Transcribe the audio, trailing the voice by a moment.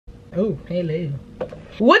Oh, hello.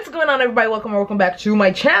 What's going on, everybody? Welcome back to my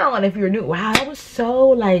channel. And if you're new, wow, that was so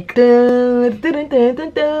like dun, dun, dun,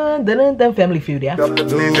 dun, dun, dun, dun, Family Feud, yeah.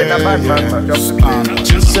 Just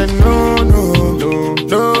say no, no, no,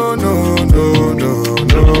 no, no, no, no.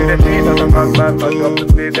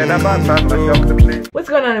 What's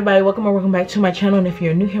going on, everybody? Welcome back to my channel. And if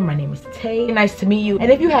you're new here, my name is Tay. Nice to meet you. And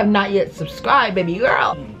if you have not yet subscribed, baby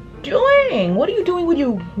girl, doing? What are you doing? What are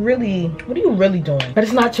you really doing? But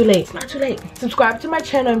it's not too late. It's not too late. Subscribe to my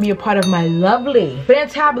channel and be a part of my lovely,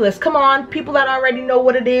 fantabulous, come on, people that already know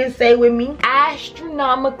what it is, say with me,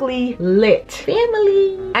 astronomically lit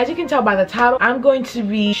family. As you can tell by the title, I'm going to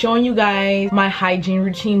be showing you guys my hygiene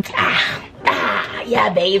routine.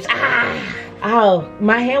 Yeah, babes. Oh,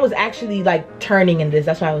 my hand was actually like turning in this.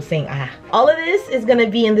 That's why I was saying all of this is gonna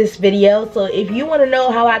be in this video. So if you want to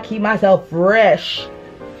know how I keep myself fresh,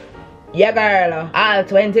 yeah girl,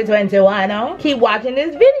 2021, keep watching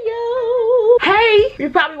this video. Hey, you're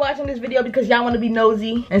probably watching this video because y'all want to be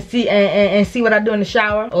nosy and see and see what I do in the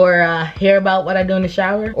shower, or hear about what I do in the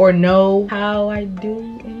shower, or know how I do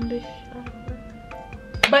in the shower.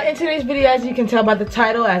 But in today's video, as you can tell by the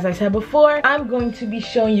title, as I said before, I'm going to be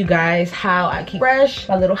showing you guys how I keep fresh,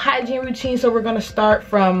 my little hygiene routine. So we're gonna start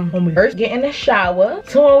from when we first get in the shower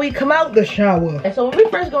to when we come out the shower. And so when we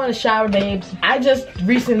first go in the shower, babes, I just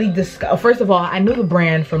recently discovered, first of all, I knew the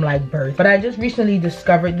brand from like birth, but I just recently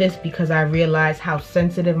discovered this because I realized how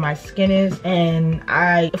sensitive my skin is. And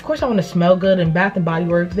of course I want to smell good, and Bath and Body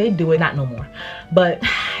Works, they do it, not no more. But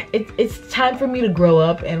it's time for me to grow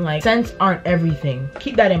up, and like, scents aren't everything.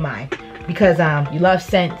 Keep that in mind, because you love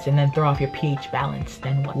scents and then throw off your pH balance,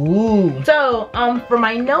 then what? Ooh. So for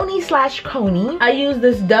my noni / coney, I use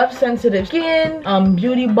this Dove Sensitive Skin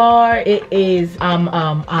beauty bar. It is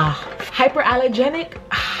hyperallergenic,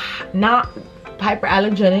 not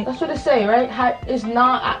hyperallergenic. That's what it say, right? It's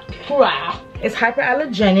not it's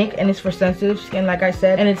hyperallergenic, and it's for sensitive skin, like I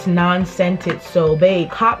said, and it's non-scented. So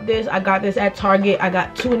babe, cop this. I got this at Target. I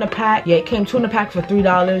got 2 in a pack. Yeah, it came 2 in a pack for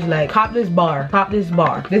 $3. Like, cop this bar. Cop this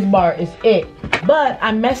bar. This bar is it. But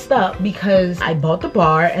I messed up because I bought the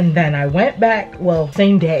bar and then I went back, well,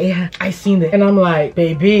 same day, I seen it and I'm like,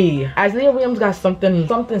 baby, Ashley Williams got something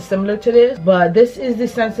similar to this, but this is the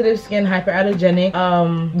sensitive skin hyperallergenic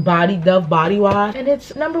Dove body wash, and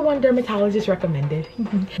it's #1 dermatologist recommended.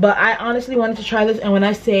 But I honestly wanted to try this, and when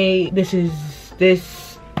I say this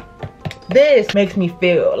makes me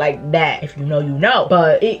feel like that, if you know, you know.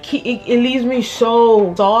 But it leaves me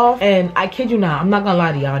so soft, and I kid you not, I'm not gonna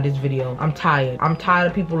lie to y'all in this video. I'm tired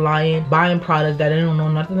of people lying, buying products that they don't know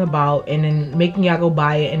nothing about, and then making y'all go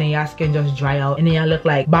buy it, and then y'all skin just dry out, and then y'all look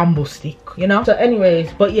like bamboo stick, you know. So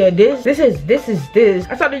anyways, but yeah, this is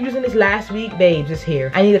I started using this last week, babes. It's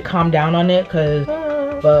here. I need to calm down on it, cause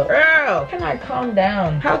but girl, can I calm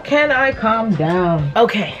down? How can I calm down?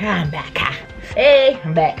 Okay, I'm back. Hey,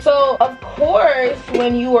 I'm back. So of course,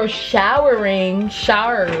 when you are showering,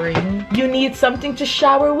 you need something to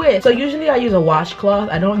shower with. So usually I use a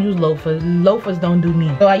washcloth. I don't use loafers. Loafers don't do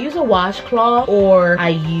me. So I use a washcloth, or I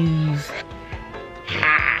use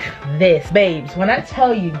this, babes. When I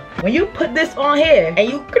tell you, when you put this on here and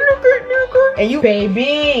you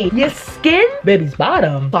baby, your skin, baby's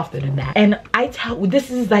bottom softer than that. And I tell, this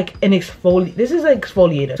is like an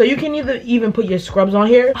exfoliator. So you can even put your scrubs on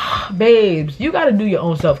here. Babes, you gotta do your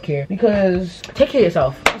own self-care, because take care of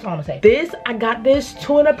yourself. That's all I'm gonna say. This, I got this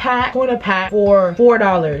 2 in a pack for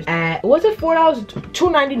 $4 at, was it $4?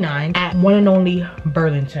 $2.99 at one and only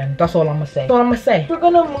Burlington. That's all I'm gonna say. That's all I'm gonna say. We're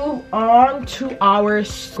gonna move on to our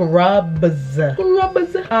scrubs. I'm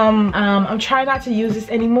trying not to use this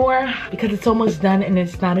anymore because it's almost done and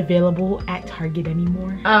it's not available at Target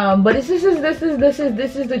anymore. But this is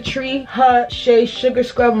the Tree Hut Shea Sugar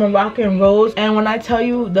Scrub Moroccan Rose. And when I tell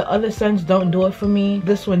you the other scents don't do it for me,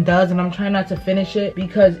 this one does, and I'm trying not to finish it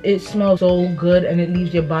because it smells so good and it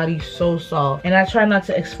leaves your body so soft. And I try not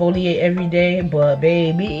to exfoliate every day, but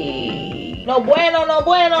baby, no bueno,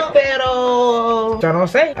 pero I don't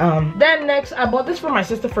say. Then next, I bought this for my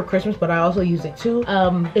sister for Christmas, but I also use it too.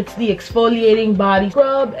 It's the exfoliating body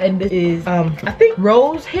scrub, and this is I think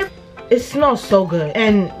rose hip. It smells so good,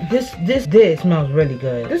 and this smells really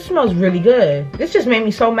good. This smells really good. This just made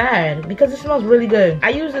me so mad because it smells really good. I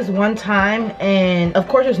used this one time, and of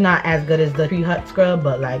course it's not as good as the Tree Hut scrub,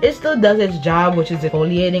 but like, it still does its job, which is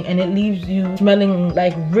exfoliating, and it leaves you smelling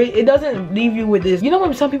like, it doesn't leave you with this, you know,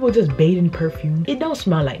 when some people just bathe in perfume, it don't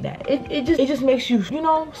smell like that. It just makes you, you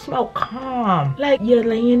know, smell calm, like you're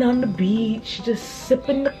laying on the beach just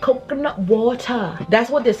sipping the coconut water. That's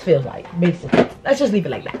what this feels like, basically. Let's just leave it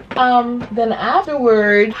like that. Then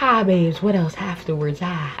afterward, babes, what else afterwards?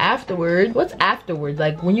 Afterwards, what's afterwards?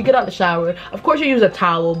 Like when you get out the shower, of course you use a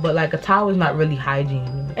towel, but like a towel is not really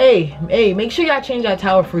hygiene. Hey, make sure y'all change that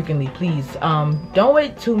towel frequently, please. Don't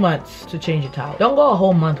wait 2 months to change your towel. Don't go a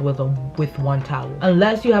whole month with one towel,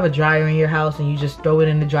 unless you have a dryer in your house and you just throw it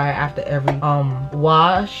in the dryer after every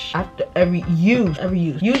wash, after every use.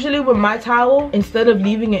 Usually with my towel, instead of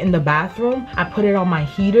leaving it in the bathroom, I put it on my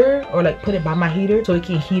heater, or like put it by my heater so it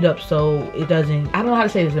can heat up, so it doesn't, I don't know how to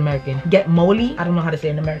say this in American, get moldy. I don't know how to say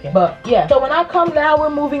it in American, but yeah. So when I come now, we're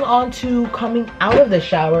moving on to coming out of the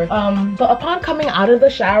shower. So upon coming out of the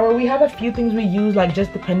shower, we have a few things we use, like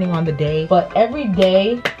just depending on the day, but every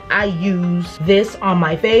day I use this on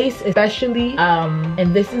my face, especially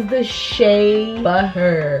and this is the shea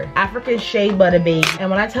butter, African shea butter, babe. And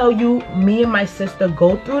when I tell you, me and my sister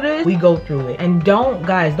go through this, we go through it. And don't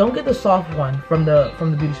get the soft one from the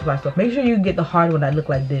beauty supply store. Make sure you get the hard one that look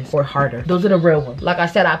like this, or harder. Those are the real ones. Like I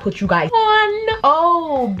said, I put you guys on.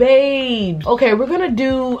 Oh babes, okay, we're gonna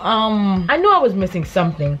do I knew I was missing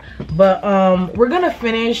something, but we're gonna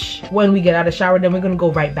finish when we get out of the shower, then we're gonna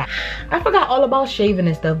go right back. I forgot all about shaving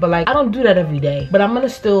and stuff, but like I don't do that every day, but I'm gonna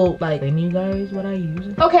still like tell you guys what I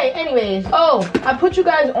use. Okay, anyways, oh, I put you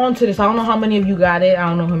guys onto this. I don't know how many of you got it, I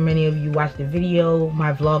don't know how many of you watched the video,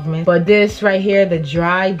 my vlogmas, but this right here, the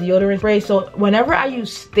dry deodorant spray. So whenever I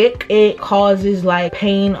use stick, it causes like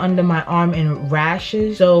pain under my arm and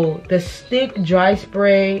rashes. So the stick dry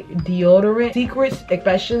spray deodorant, Secrets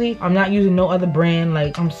especially, I'm not using no other brand,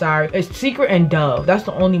 like I'm sorry, it's Secret and Dove. That's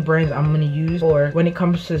the only brands I'm gonna use for when it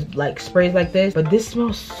comes to like sprays like this. But this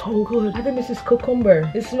smells so good. I think this is cucumber.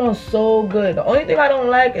 It smells so good. The only thing I don't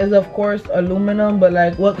like is of course aluminum, but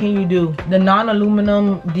like what can you do? The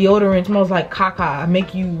non-aluminum deodorant smells like caca.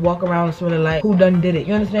 Make you walk around smelling like who done did it.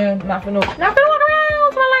 You understand? Not finna walk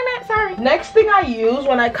around smelling like that. Sorry. Next thing I use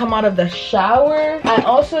when I come out of the shower, I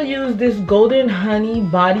also use this Golden Honey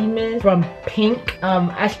body mist from Pink.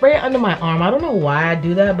 I spray it under my arm. I don't know why I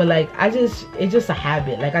do that, but like it's just a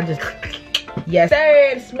habit. Like I just yes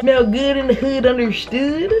sir, it smell good in the hood,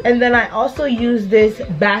 understood. And then I also use this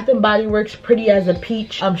Bath and Body Works Pretty as a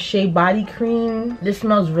Peach shea body cream. This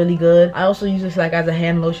smells really good. I also use this like as a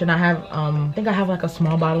hand lotion. I have I think I have like a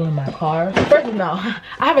small bottle in my car. First of all,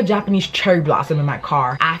 I have a Japanese cherry blossom in my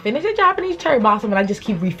car. I finished a Japanese cherry blossom and I just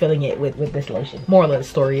keep refilling it with this lotion. Moral of the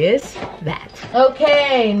story is that.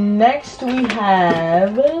 Okay, next we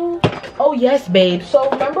have, oh yes babe, so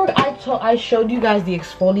remember I showed you guys the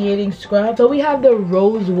exfoliating scrub. So we have the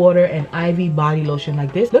rose water and ivy body lotion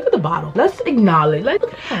like this. Look at the bottle. Let's acknowledge, like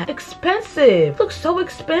look at that, expensive. Looks so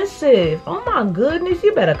expensive. Oh my goodness,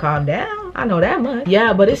 you better calm down. I know that much.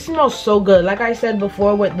 Yeah, but it smells so good. Like I said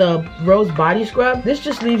before with the rose body scrub, this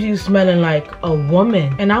just leaves you smelling like a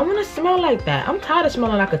woman, and I want to smell like that. I'm tired of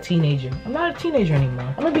smelling like a teenager. I'm not a teenager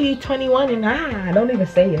anymore. I'm gonna be 21 and don't even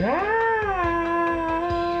say it.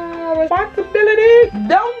 Responsibility,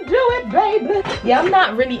 don't do it baby. Yeah, I'm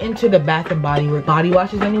not really into the Bath and Body Works body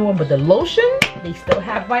washes anymore, but the lotion, they still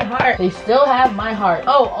have my heart. They still have my heart.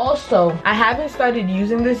 Oh, also I haven't started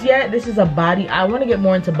using this yet. This is a body, I want to get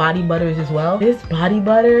more into body butters as well. This body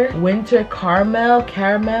butter winter caramel.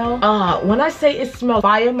 When I say it smells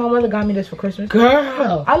fire, my mother got me this for Christmas.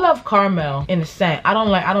 Girl, I love caramel in the scent. I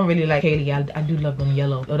don't really like Haley. I do love them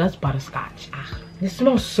yellow. Oh, that's butterscotch. This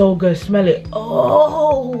smells so good. Smell it.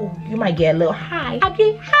 Oh, you might get a little high. I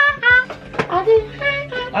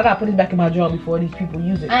gotta put this back in my drawer before these people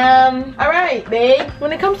use it. All right, babe.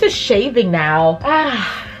 When it comes to shaving now,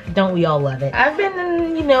 don't we all love it? I've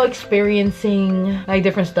been, you know, experiencing like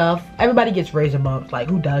different stuff. Everybody gets razor bumps, like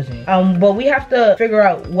who doesn't? But we have to figure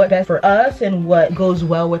out what's best for us and what goes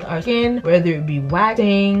well with our skin, whether it be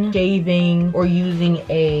waxing, shaving, or using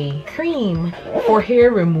a cream for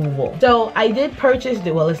hair removal. So I did purchase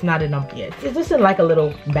it. Well, it's not an ump yet. It's just in like a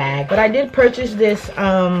little bag. But I did purchase this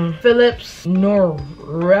Philips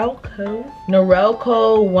Norelco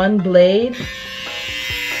one blade.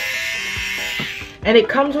 And it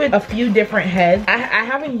comes with a few different heads. I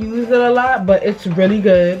haven't used it a lot, but it's really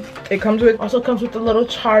good. It also comes with a little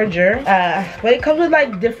charger. But it comes with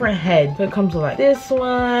like different heads. So it comes with like this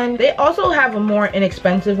one. They also have a more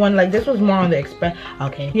inexpensive one. Like this was more on the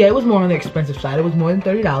it was more on the expensive side. It was more than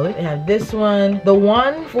 $30. They have this one. The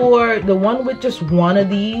one with just one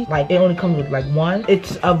of these, like it only comes with like one.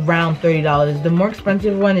 It's around $30. The more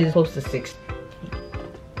expensive one is close to $60.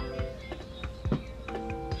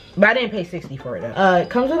 But I didn't pay 60 for it though. It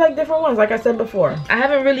comes with like different ones, like I said before. I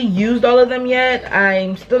haven't really used all of them yet.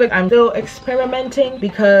 I'm still experimenting,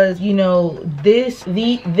 because you know, this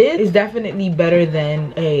is definitely better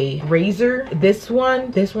than a razor. This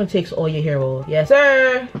one takes all your hair oil. Yes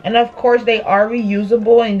sir. And of course they are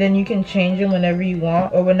reusable, and then you can change them whenever you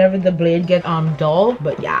want, or whenever the blade gets dull.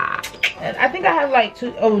 But yeah, and I think I have like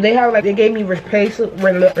two. Oh, they gave me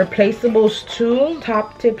replaceables too.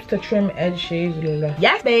 Top tips to trim edge shaves.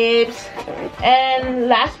 Yes babes. And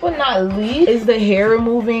last but not least is the hair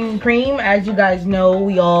removing cream. As you guys know,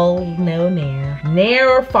 we all know near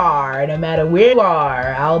or far, no matter where you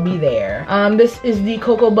are, I'll be there. This is the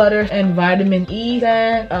cocoa butter and vitamin E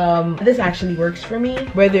scent. This actually works for me,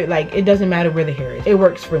 whether like it doesn't matter where the hair is, it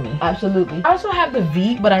works for me absolutely. I also have the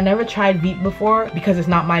Veet, but I never tried Veet before because it's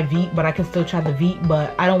not my Veet, but I can still try the Veet.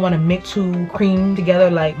 But I don't want to mix two cream together.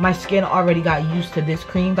 Like my skin already got used to this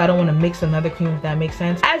cream, so I don't want to mix another cream, if that makes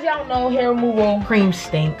sense. As y'all know, hair removal cream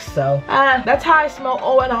stinks, so that's how I smell.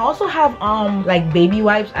 Oh, and I also have like baby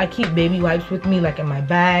wipes. I keep baby wipes with me, like in my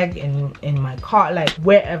bag and in my car, like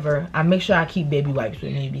wherever. I make sure I keep baby wipes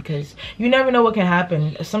with me, because you never know what can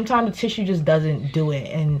happen. Sometimes the tissue just doesn't do it,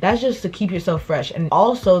 and that's just to keep yourself fresh. And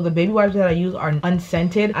also the baby wipes that I use are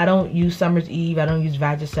unscented. I don't use Summer's Eve, I don't use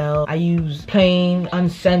Vagisil. I use plain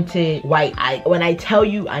unscented white. When I tell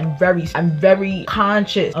you I'm very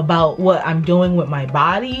conscious about what I'm doing with my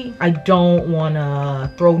body. I don't want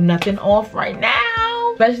to throw nothing off right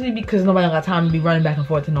now, especially because nobody got time to be running back and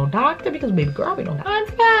forth to no doctor, because baby girl, we don't got time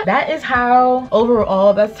for that. That is how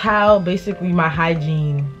overall, that's how basically my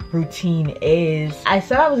hygiene routine is. I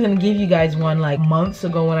said I was gonna give you guys one like months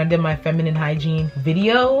ago when I did my feminine hygiene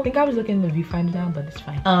video. I think I was looking in the viewfinder down, but it's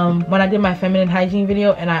fine. When I did my feminine hygiene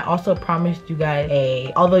video, and I also promised you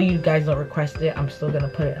guys although you guys don't request it, I'm still gonna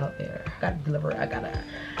put it out there. I gotta deliver.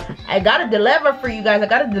 I gotta deliver for you guys. I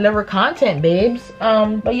gotta deliver content, babes.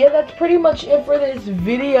 But yeah, that's pretty much it for this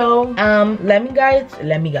video. Let me guys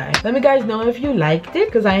know if you liked it,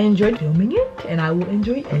 because I enjoyed filming it and I will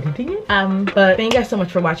enjoy editing it. But thank you guys so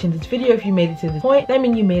much for watching this video. If you made it to this point, that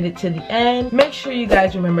means you made it to the end. Make sure you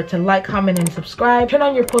guys remember to like, comment, and subscribe. Turn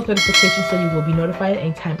on your post notifications so you will be notified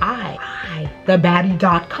anytime I,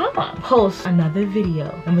 thebaddie.com, post another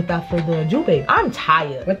video. And without further ado, babe, I'm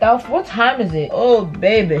tired. What time is it? Oh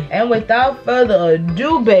baby. And without further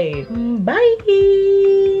ado, babe, bye.